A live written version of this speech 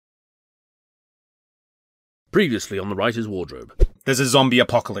Previously on the writer's wardrobe. There's a zombie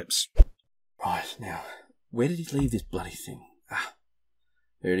apocalypse. Right, now, where did he leave this bloody thing? Ah,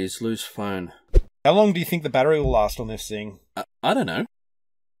 there it is, loose phone. How long do you think the battery will last on this thing? I don't know.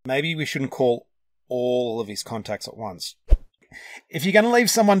 Maybe we shouldn't call all of his contacts at once. If you're going to leave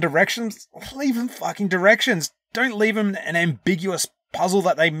someone directions, leave them fucking directions. Don't leave them an ambiguous puzzle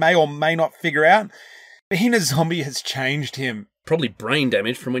that they may or may not figure out. Being a zombie has changed him. Probably brain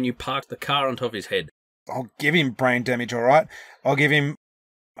damage from when you parked the car on top of his head. I'll give him brain damage, alright? I'll give him...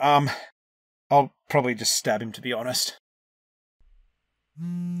 I'll probably just stab him, to be honest.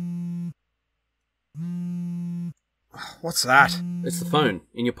 What's that? It's the phone,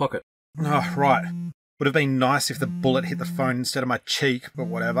 in your pocket. Oh, right. Would have been nice if the bullet hit the phone instead of my cheek, but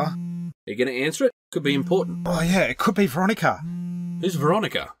whatever. Are you going to answer it? Could be important. Oh yeah, it could be Veronica. Who's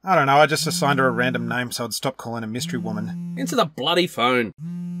Veronica? I don't know, I just assigned her a random name so I'd stop calling her mystery woman. Answer the bloody phone.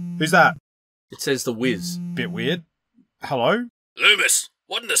 Who's that? It says the Wiz. Bit weird. Hello? Loomis,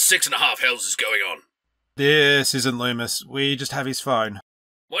 what in the 6.5 hells is going on? This isn't Loomis. We just have his phone.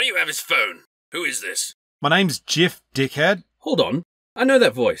 Why do you have his phone? Who is this? My name's Jiff, dickhead. Hold on. I know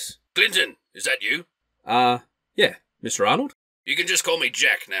that voice. Clinton, is that you? Yeah. Mr. Arnold? You can just call me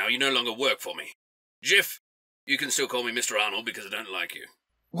Jack now, you no longer work for me. Jiff, you can still call me Mr. Arnold because I don't like you.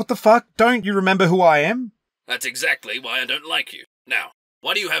 What the fuck? Don't you remember who I am? That's exactly why I don't like you. Now,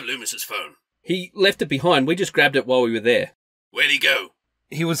 why do you have Loomis's phone? He left it behind. We just grabbed it while we were there. Where'd he go?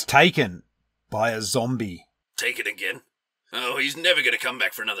 He was taken by a zombie. Taken again? Oh, he's never going to come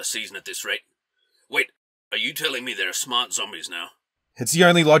back for another season at this rate. Wait, are you telling me there are smart zombies now? It's the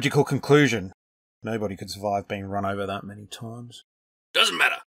only logical conclusion. Nobody could survive being run over that many times. Doesn't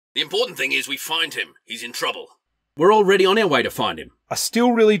matter. The important thing is we find him. He's in trouble. We're already on our way to find him. I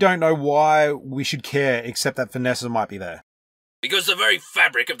still really don't know why we should care, except that Vanessa might be there. Because the very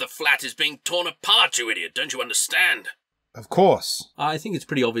fabric of the flat is being torn apart, you idiot. Don't you understand? Of course. I think it's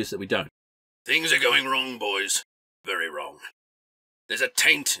pretty obvious that we don't. Things are going wrong, boys. Very wrong. There's a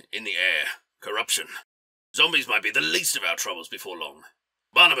taint in the air. Corruption. Zombies might be the least of our troubles before long.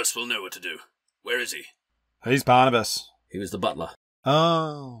 Barnabas will know what to do. Where is he? Who's Barnabas? He was the butler.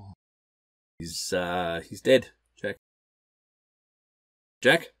 Oh. He's dead, Jack.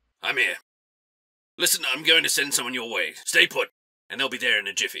 Jack? I'm here. Listen, I'm going to send someone your way. Stay put, and they'll be there in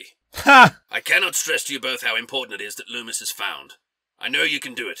a jiffy. Ha! I cannot stress to you both how important it is that Loomis is found. I know you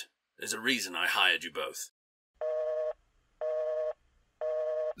can do it. There's a reason I hired you both.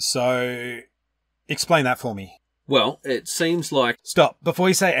 So, explain that for me. Well, it seems like... Stop. Before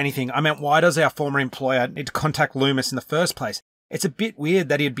you say anything, I meant why does our former employer need to contact Loomis in the first place? It's a bit weird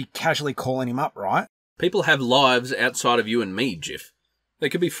that he'd be casually calling him up, right? People have lives outside of you and me, Jiff. They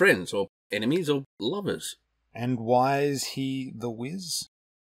could be friends, or enemies, or lovers. And why is he the Wiz?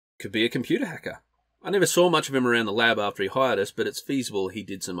 Could be a computer hacker. I never saw much of him around the lab after he hired us, but it's feasible he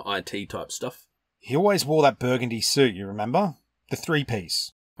did some IT-type stuff. He always wore that burgundy suit, you remember? The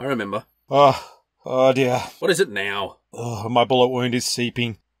three-piece. I remember. Oh dear. What is it now? Oh, my bullet wound is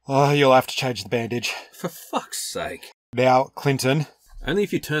seeping. Oh, you'll have to change the bandage. For fuck's sake. Now, Clinton. Only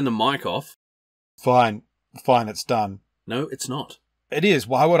if you turn the mic off. Fine, it's done. No, it's not. It is,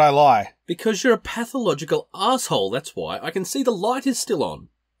 why would I lie? Because you're a pathological asshole, that's why. I can see the light is still on.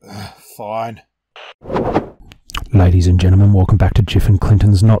 Fine. Ladies and gentlemen, welcome back to Jiff and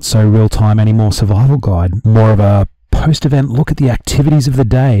Clinton's not so real-time anymore survival guide. More of a post-event look at the activities of the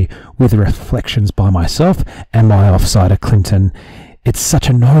day with reflections by myself and my offsider Clinton. It's such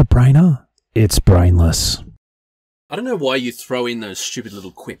a no-brainer. It's Brainless. I don't know why you throw in those stupid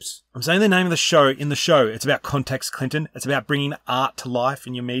little quips. I'm saying the name of the show in the show. It's about context, Clinton. It's about bringing art to life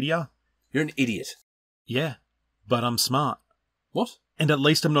in your media. You're an idiot. Yeah, but I'm smart. What? And at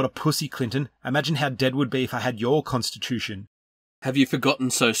least I'm not a pussy, Clinton. Imagine how dead would be if I had your constitution. Have you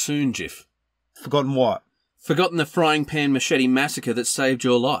forgotten so soon, Jiff? Forgotten what? Forgotten the frying pan machete massacre that saved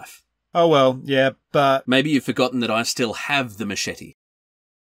your life. Oh well, yeah, but... Maybe you've forgotten that I still have the machete.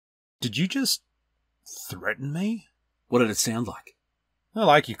 Did you just threaten me? What did it sound like? I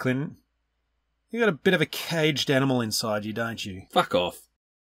like you, Clinton. You got a bit of a caged animal inside you, don't you? Fuck off.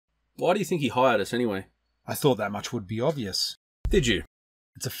 Why do you think he hired us anyway? I thought that much would be obvious. Did you?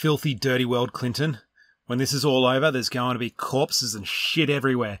 It's a filthy, dirty world, Clinton. When this is all over, there's going to be corpses and shit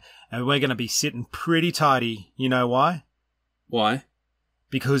everywhere, and we're going to be sitting pretty tidy. You know why? Why?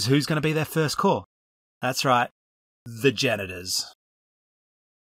 Because who's going to be their first call? That's right, the janitors.